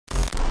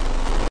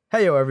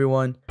Heyo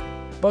everyone!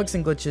 Bugs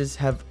and glitches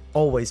have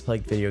always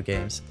plagued video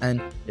games,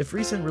 and if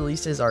recent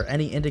releases are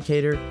any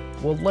indicator,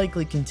 will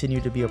likely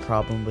continue to be a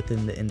problem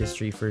within the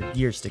industry for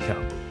years to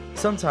come.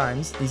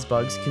 Sometimes these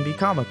bugs can be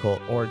comical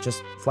or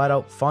just flat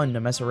out fun to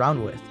mess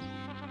around with.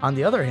 On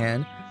the other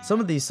hand, some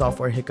of these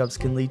software hiccups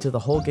can lead to the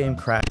whole game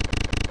crash.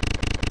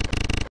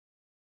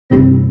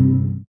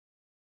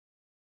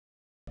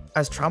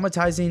 As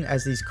traumatizing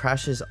as these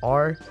crashes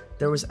are,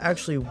 there was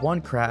actually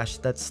one crash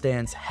that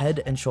stands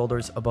head and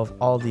shoulders above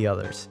all the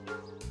others.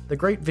 The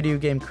great video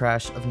game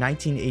crash of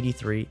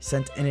 1983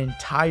 sent an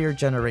entire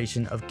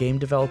generation of game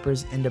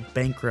developers into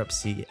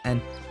bankruptcy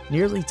and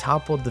nearly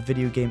toppled the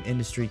video game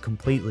industry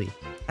completely.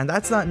 And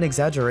that's not an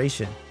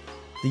exaggeration.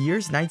 The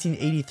years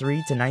 1983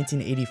 to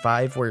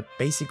 1985 were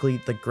basically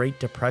the Great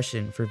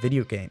Depression for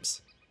video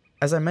games.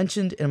 As I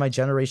mentioned in my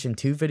Generation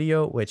 2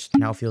 video, which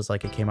now feels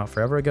like it came out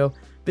forever ago,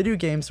 video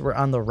games were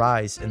on the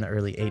rise in the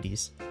early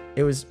 80s.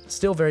 It was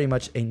still very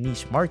much a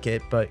niche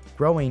market, but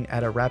growing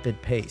at a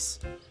rapid pace.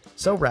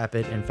 So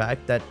rapid, in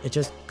fact, that it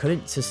just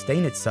couldn't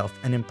sustain itself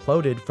and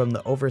imploded from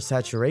the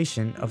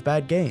oversaturation of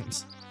bad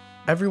games.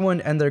 Everyone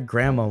and their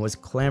grandma was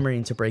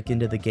clamoring to break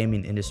into the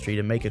gaming industry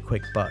to make a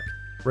quick buck,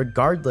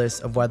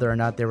 regardless of whether or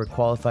not they were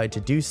qualified to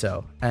do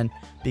so, and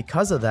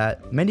because of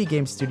that, many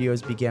game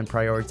studios began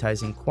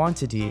prioritizing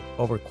quantity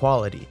over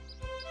quality.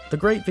 The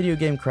Great Video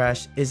Game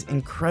Crash is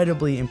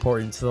incredibly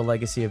important to the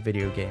legacy of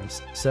video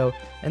games, so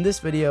in this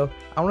video,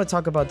 I want to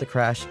talk about the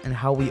crash and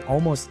how we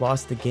almost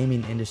lost the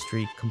gaming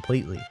industry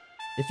completely.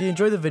 If you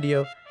enjoyed the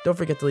video, don't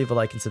forget to leave a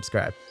like and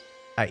subscribe.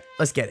 Alright,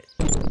 let's get it.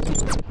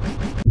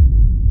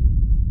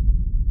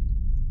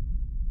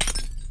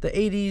 The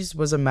 80s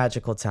was a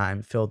magical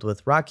time filled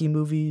with Rocky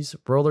movies,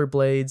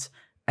 rollerblades,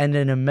 and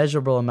an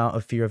immeasurable amount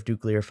of fear of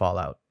nuclear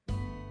fallout.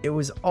 It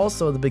was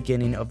also the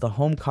beginning of the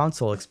home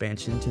console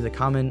expansion to the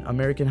common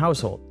American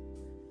household.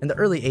 In the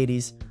early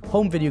 80s,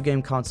 home video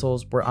game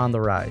consoles were on the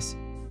rise.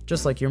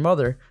 Just like your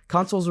mother,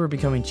 consoles were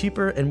becoming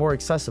cheaper and more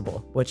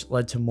accessible, which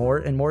led to more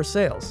and more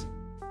sales.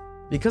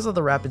 Because of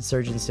the rapid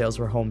surge in sales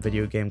for home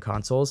video game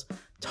consoles,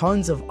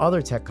 tons of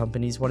other tech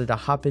companies wanted to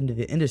hop into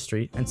the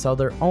industry and sell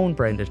their own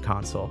branded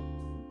console.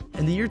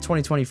 In the year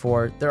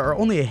 2024, there are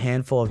only a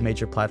handful of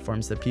major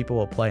platforms that people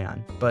will play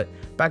on, but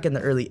back in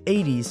the early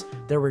 80s,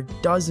 there were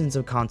dozens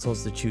of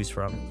consoles to choose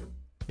from.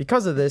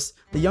 Because of this,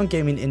 the young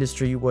gaming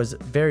industry was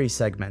very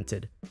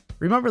segmented.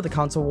 Remember the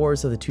console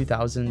wars of the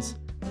 2000s?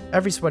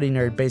 Every sweaty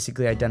nerd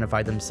basically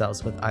identified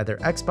themselves with either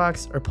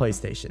Xbox or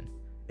PlayStation.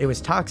 It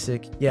was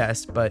toxic,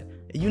 yes, but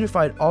it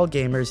unified all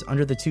gamers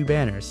under the two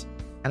banners.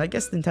 And I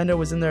guess Nintendo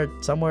was in there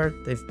somewhere.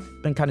 They've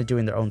been kind of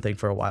doing their own thing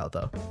for a while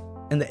though.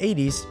 In the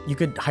 80s, you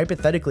could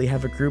hypothetically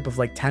have a group of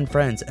like 10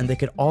 friends and they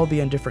could all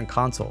be on different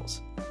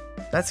consoles.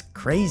 That's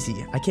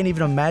crazy. I can't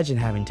even imagine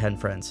having 10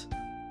 friends.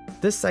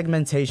 This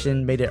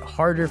segmentation made it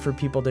harder for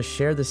people to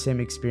share the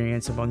same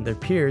experience among their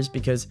peers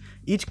because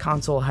each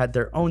console had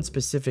their own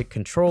specific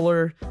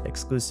controller,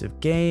 exclusive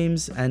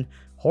games, and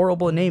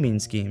horrible naming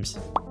schemes.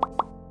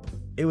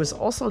 It was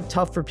also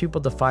tough for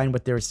people to find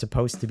what they were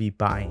supposed to be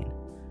buying.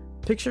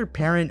 Picture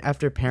parent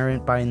after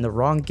parent buying the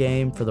wrong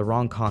game for the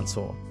wrong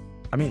console.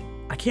 I mean,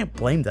 I can't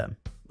blame them.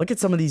 Look at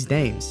some of these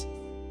names.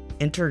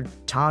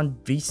 Interton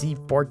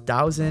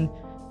VC4000,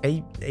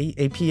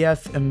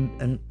 APF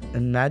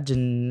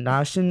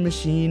Imagination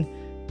Machine,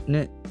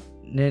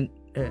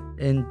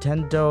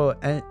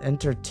 Nintendo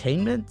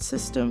Entertainment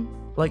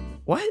System? Like,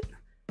 what?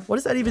 What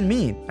does that even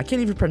mean? I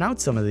can't even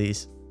pronounce some of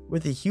these.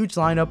 With a huge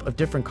lineup of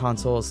different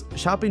consoles,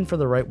 shopping for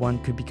the right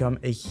one could become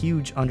a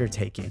huge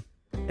undertaking.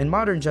 In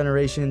modern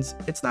generations,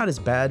 it's not as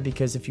bad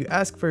because if you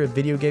ask for a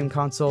video game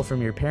console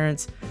from your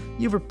parents,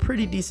 you have a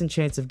pretty decent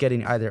chance of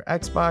getting either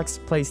Xbox,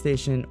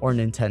 PlayStation, or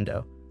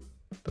Nintendo.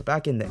 But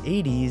back in the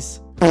 80s,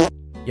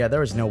 yeah, there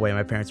was no way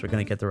my parents were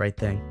going to get the right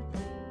thing.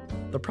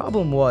 The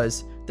problem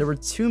was, there were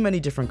too many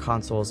different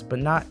consoles, but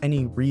not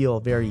any real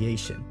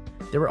variation.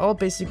 They were all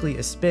basically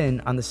a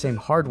spin on the same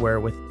hardware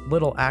with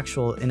little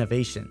actual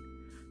innovation.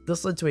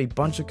 This led to a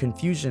bunch of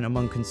confusion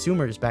among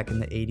consumers back in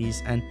the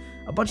 80s, and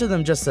a bunch of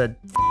them just said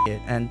F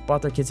it and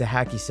bought their kids a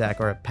hacky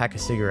sack or a pack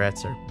of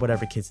cigarettes or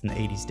whatever kids in the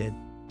 80s did.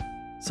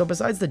 So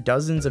besides the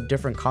dozens of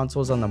different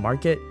consoles on the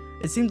market,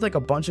 it seemed like a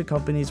bunch of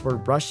companies were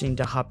rushing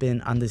to hop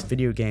in on this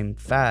video game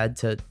fad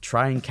to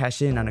try and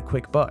cash in on a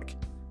quick buck.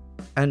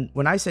 And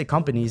when I say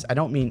companies, I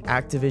don't mean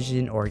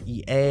Activision or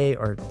EA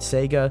or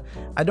Sega.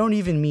 I don't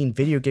even mean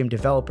video game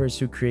developers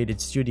who created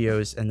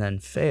studios and then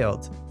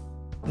failed.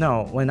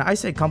 No, when I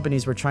say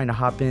companies were trying to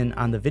hop in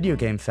on the video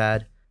game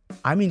fad,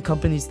 I mean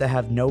companies that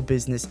have no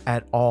business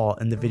at all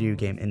in the video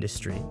game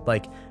industry,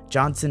 like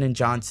Johnson &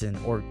 Johnson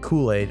or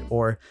Kool-Aid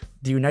or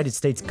the United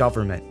States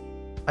government.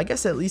 I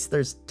guess at least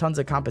there's tons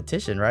of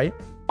competition, right?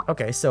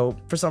 Okay, so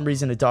for some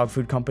reason a dog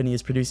food company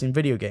is producing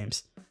video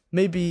games.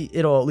 Maybe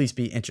it'll at least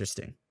be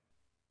interesting.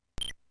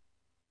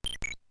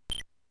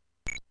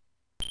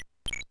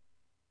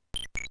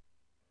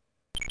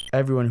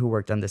 Everyone who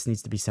worked on this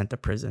needs to be sent to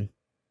prison.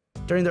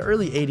 During the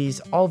early 80s,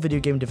 all video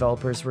game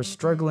developers were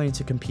struggling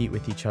to compete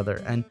with each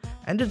other and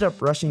ended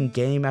up rushing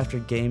game after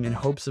game in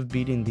hopes of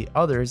beating the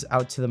others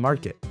out to the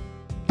market.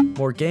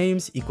 More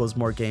games equals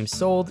more games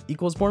sold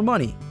equals more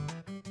money.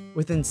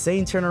 With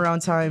insane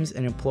turnaround times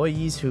and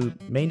employees who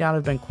may not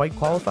have been quite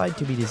qualified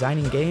to be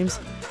designing games,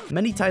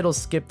 many titles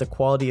skipped the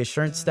quality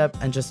assurance step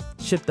and just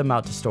shipped them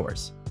out to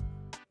stores.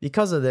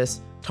 Because of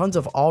this, tons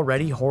of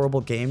already horrible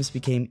games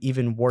became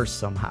even worse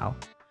somehow.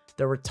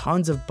 There were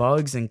tons of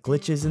bugs and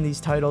glitches in these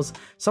titles.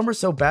 Some were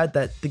so bad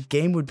that the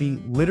game would be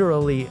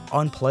literally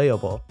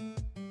unplayable.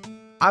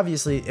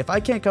 Obviously, if I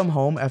can't come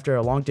home after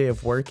a long day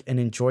of work and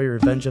enjoy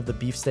Revenge of the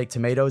Beefsteak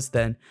Tomatoes,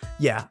 then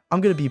yeah, I'm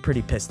gonna be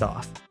pretty pissed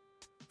off.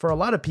 For a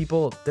lot of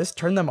people, this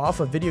turned them off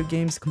of video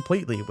games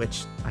completely,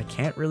 which I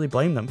can't really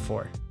blame them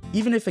for.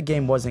 Even if a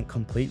game wasn't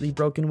completely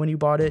broken when you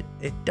bought it,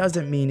 it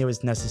doesn't mean it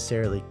was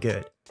necessarily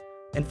good.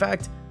 In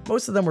fact,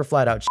 most of them were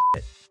flat out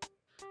shit.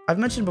 I've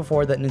mentioned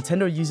before that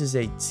Nintendo uses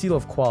a seal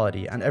of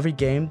quality on every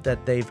game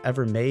that they've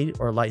ever made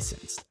or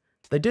licensed.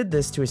 They did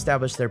this to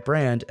establish their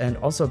brand and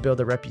also build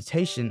a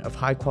reputation of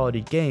high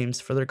quality games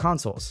for their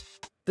consoles.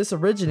 This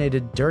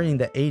originated during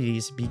the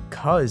 80s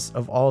because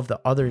of all of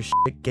the other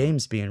shit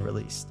games being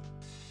released.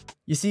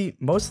 You see,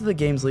 most of the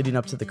games leading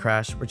up to the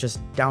crash were just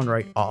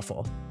downright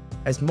awful.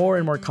 As more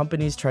and more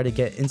companies tried to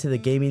get into the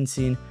gaming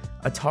scene,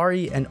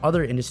 Atari and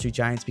other industry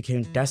giants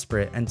became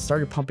desperate and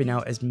started pumping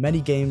out as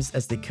many games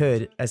as they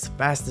could as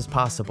fast as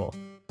possible.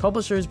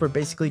 Publishers were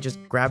basically just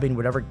grabbing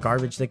whatever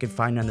garbage they could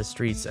find on the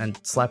streets and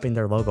slapping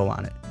their logo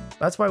on it.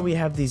 That's why we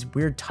have these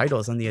weird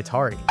titles on the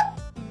Atari.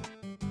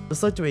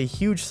 This led to a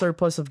huge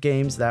surplus of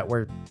games that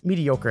were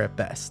mediocre at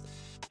best.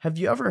 Have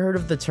you ever heard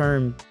of the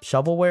term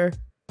shovelware?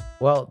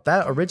 Well,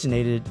 that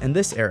originated in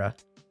this era.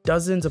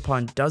 Dozens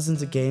upon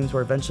dozens of games were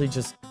eventually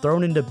just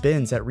thrown into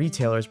bins at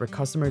retailers where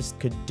customers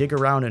could dig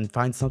around and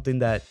find something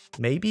that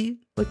maybe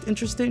looked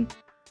interesting.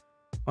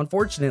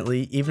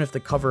 Unfortunately, even if the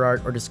cover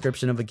art or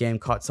description of a game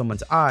caught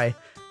someone's eye,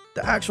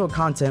 the actual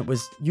content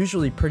was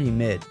usually pretty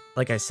mid,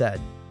 like I said.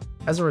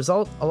 As a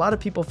result, a lot of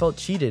people felt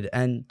cheated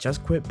and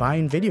just quit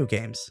buying video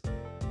games.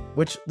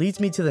 Which leads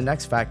me to the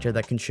next factor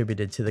that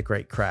contributed to the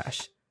Great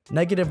Crash: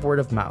 negative word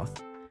of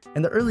mouth.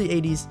 In the early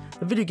 80s,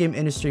 the video game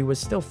industry was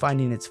still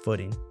finding its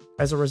footing.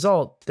 As a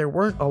result, there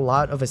weren't a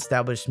lot of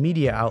established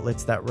media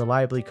outlets that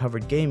reliably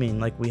covered gaming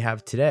like we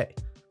have today.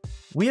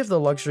 We have the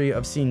luxury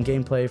of seeing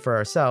gameplay for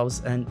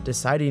ourselves and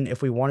deciding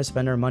if we want to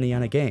spend our money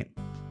on a game.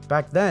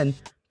 Back then,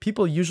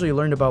 people usually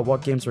learned about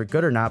what games were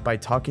good or not by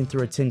talking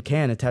through a tin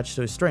can attached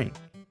to a string.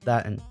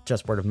 That and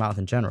just word of mouth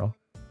in general.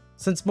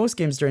 Since most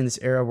games during this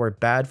era were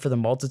bad for the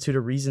multitude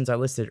of reasons I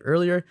listed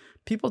earlier,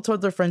 people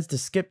told their friends to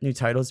skip new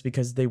titles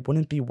because they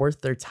wouldn't be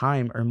worth their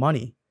time or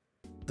money.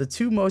 The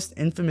two most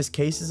infamous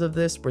cases of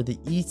this were the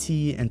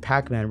E.T. and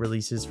Pac-Man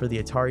releases for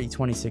the Atari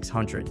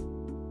 2600.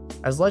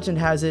 As legend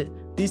has it,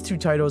 these two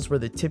titles were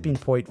the tipping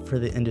point for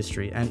the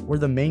industry and were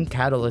the main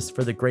catalyst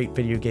for the great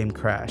video game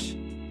crash.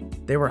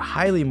 They were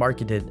highly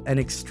marketed and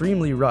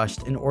extremely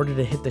rushed in order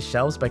to hit the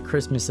shelves by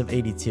Christmas of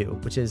 '82,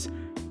 which is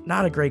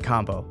not a great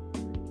combo.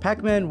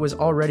 Pac-Man was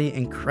already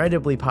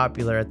incredibly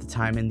popular at the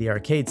time in the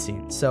arcade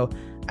scene, so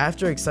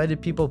after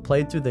excited people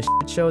played through the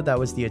shit show that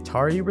was the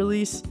Atari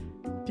release,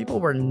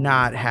 people were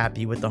not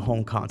happy with the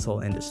home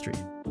console industry.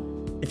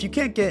 If you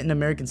can't get an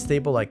American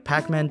staple like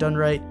Pac-Man done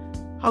right,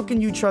 how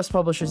can you trust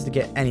publishers to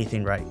get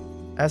anything right?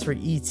 As for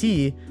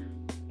E.T.,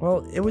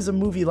 well, it was a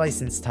movie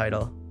license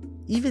title.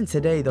 Even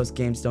today, those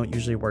games don't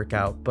usually work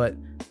out, but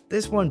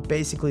this one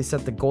basically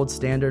set the gold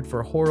standard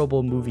for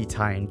horrible movie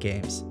tie-in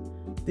games.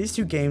 These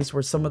two games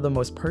were some of the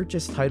most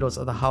purchased titles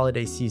of the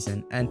holiday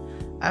season, and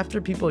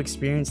after people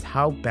experienced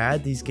how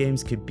bad these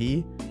games could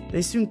be,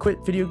 they soon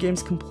quit video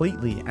games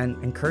completely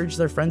and encouraged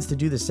their friends to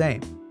do the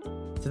same.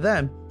 To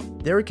them,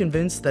 they were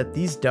convinced that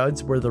these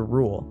duds were the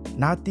rule,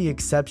 not the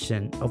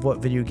exception of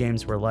what video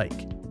games were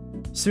like.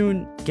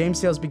 Soon, game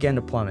sales began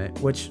to plummet,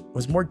 which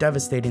was more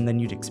devastating than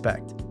you'd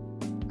expect.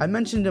 I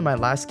mentioned in my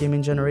last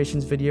Gaming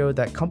Generations video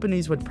that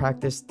companies would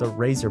practice the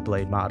razor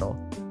blade model.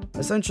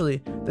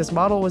 Essentially, this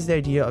model was the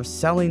idea of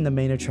selling the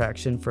main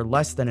attraction for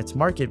less than its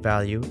market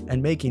value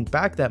and making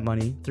back that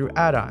money through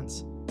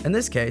add-ons. In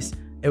this case,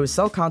 it would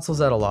sell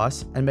consoles at a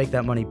loss and make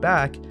that money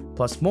back,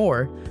 plus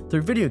more,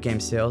 through video game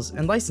sales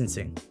and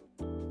licensing.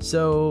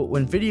 So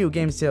when video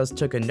game sales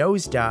took a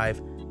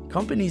nosedive,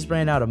 companies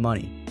ran out of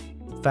money.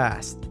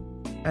 Fast.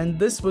 And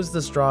this was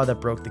the straw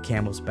that broke the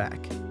camel's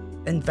back.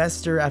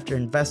 Investor after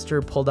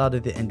investor pulled out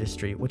of the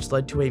industry, which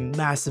led to a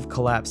massive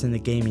collapse in the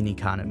gaming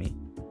economy.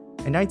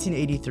 In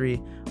 1983,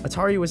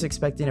 Atari was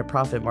expecting a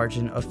profit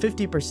margin of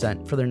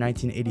 50% for their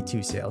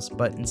 1982 sales,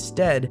 but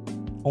instead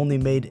only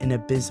made an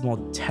abysmal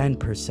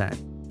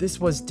 10%.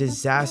 This was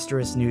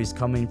disastrous news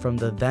coming from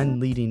the then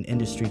leading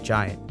industry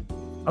giant.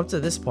 Up to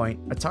this point,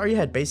 Atari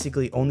had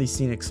basically only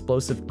seen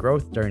explosive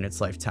growth during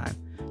its lifetime,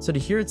 so to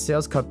hear its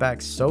sales cut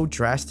back so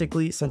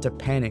drastically sent a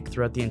panic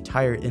throughout the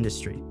entire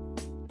industry.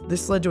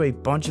 This led to a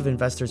bunch of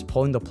investors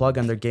pulling the plug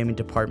on their gaming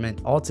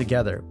department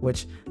altogether,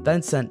 which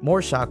then sent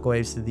more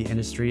shockwaves through the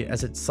industry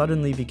as it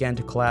suddenly began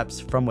to collapse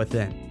from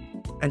within.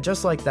 And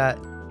just like that,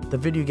 the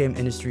video game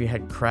industry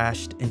had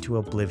crashed into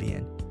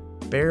oblivion,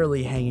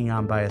 barely hanging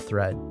on by a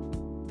thread.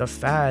 The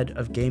fad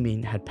of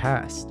gaming had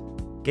passed.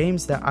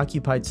 Games that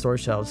occupied store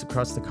shelves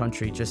across the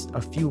country just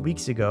a few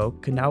weeks ago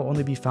could now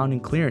only be found in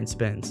clearance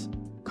bins.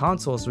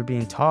 Consoles were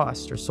being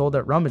tossed or sold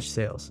at rummage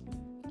sales.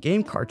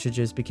 Game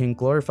cartridges became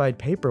glorified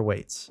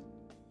paperweights.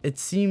 It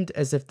seemed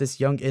as if this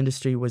young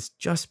industry was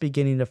just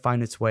beginning to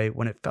find its way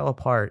when it fell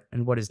apart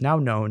in what is now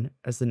known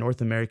as the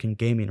North American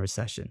gaming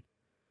recession.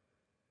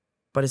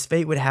 But as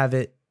fate would have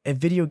it, a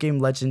video game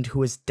legend who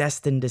was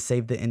destined to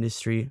save the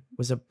industry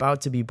was about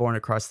to be born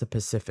across the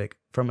Pacific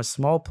from a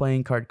small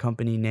playing card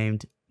company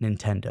named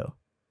Nintendo.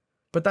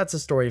 But that's a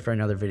story for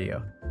another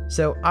video.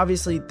 So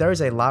obviously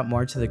there's a lot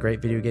more to the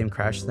great video game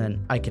crash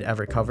than I could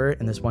ever cover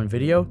in this one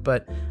video,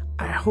 but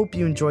I hope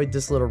you enjoyed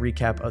this little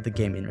recap of the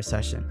gaming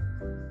recession.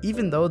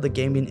 Even though the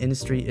gaming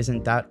industry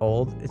isn't that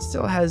old, it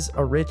still has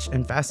a rich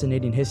and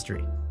fascinating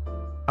history.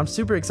 I'm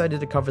super excited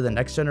to cover the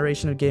next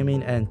generation of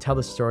gaming and tell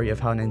the story of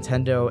how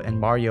Nintendo and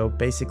Mario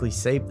basically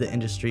saved the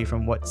industry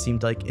from what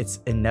seemed like its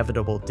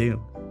inevitable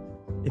doom.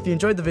 If you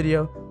enjoyed the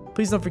video,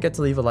 please don't forget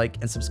to leave a like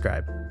and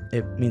subscribe.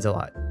 It means a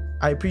lot.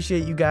 I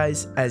appreciate you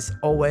guys as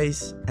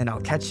always, and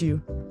I'll catch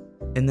you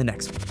in the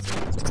next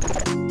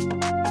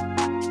one.